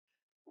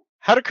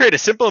How to create a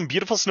simple and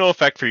beautiful snow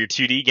effect for your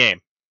 2D game.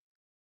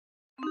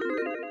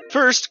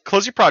 First,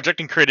 close your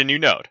project and create a new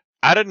node.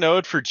 Add a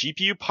node for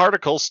GPU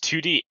Particles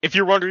 2D. If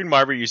you're wondering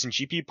why we're using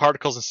GPU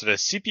Particles instead of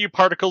CPU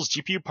Particles,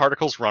 GPU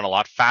Particles run a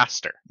lot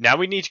faster. Now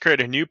we need to create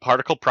a new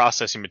particle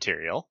processing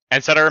material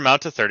and set our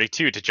amount to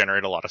 32 to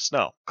generate a lot of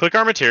snow. Click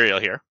our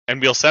material here,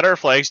 and we'll set our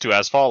flags to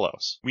as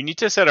follows. We need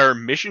to set our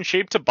mission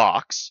shape to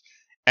box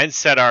and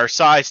set our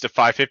size to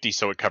 550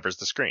 so it covers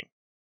the screen.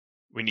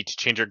 We need to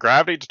change our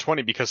gravity to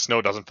 20 because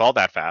snow doesn't fall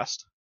that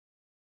fast.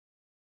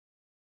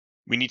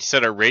 We need to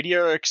set our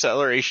radial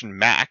acceleration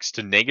max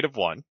to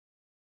 -1.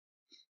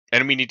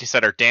 And we need to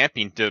set our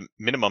damping to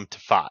minimum to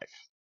 5.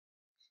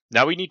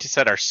 Now we need to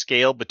set our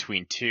scale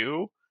between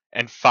 2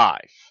 and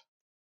 5.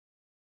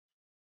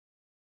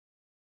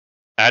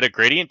 Add a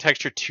gradient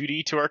texture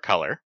 2D to our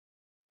color.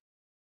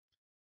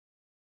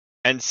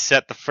 And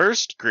set the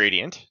first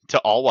gradient to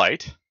all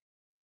white.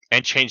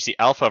 And change the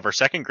alpha of our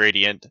second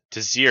gradient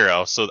to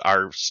 0 so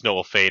our snow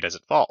will fade as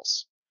it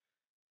falls.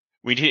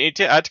 We need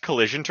to add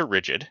collision to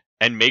rigid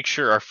and make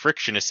sure our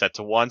friction is set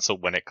to 1 so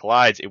when it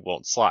collides it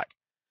won't slide.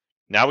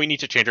 Now we need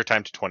to change our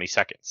time to 20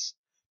 seconds.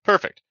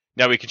 Perfect.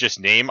 Now we can just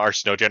name our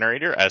snow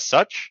generator as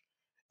such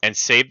and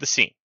save the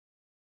scene.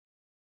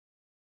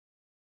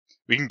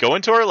 We can go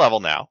into our level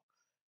now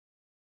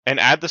and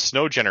add the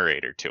snow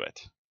generator to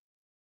it.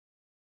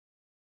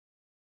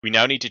 We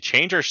now need to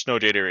change our snow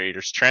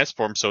generator's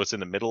transform so it's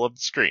in the middle of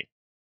the screen.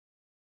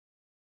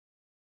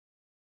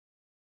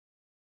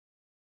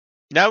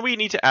 Now we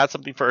need to add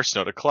something for our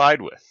snow to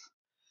collide with.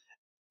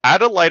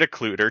 Add a light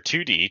occluder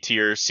 2D to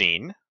your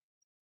scene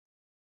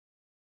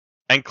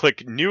and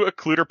click New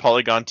Occluder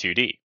Polygon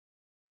 2D.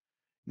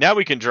 Now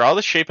we can draw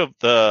the shape of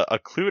the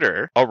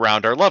occluder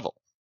around our level.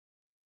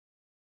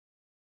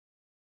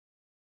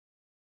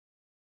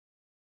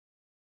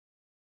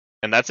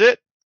 And that's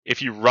it.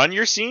 If you run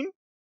your scene,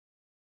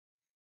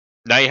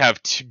 now you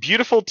have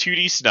beautiful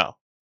 2D snow.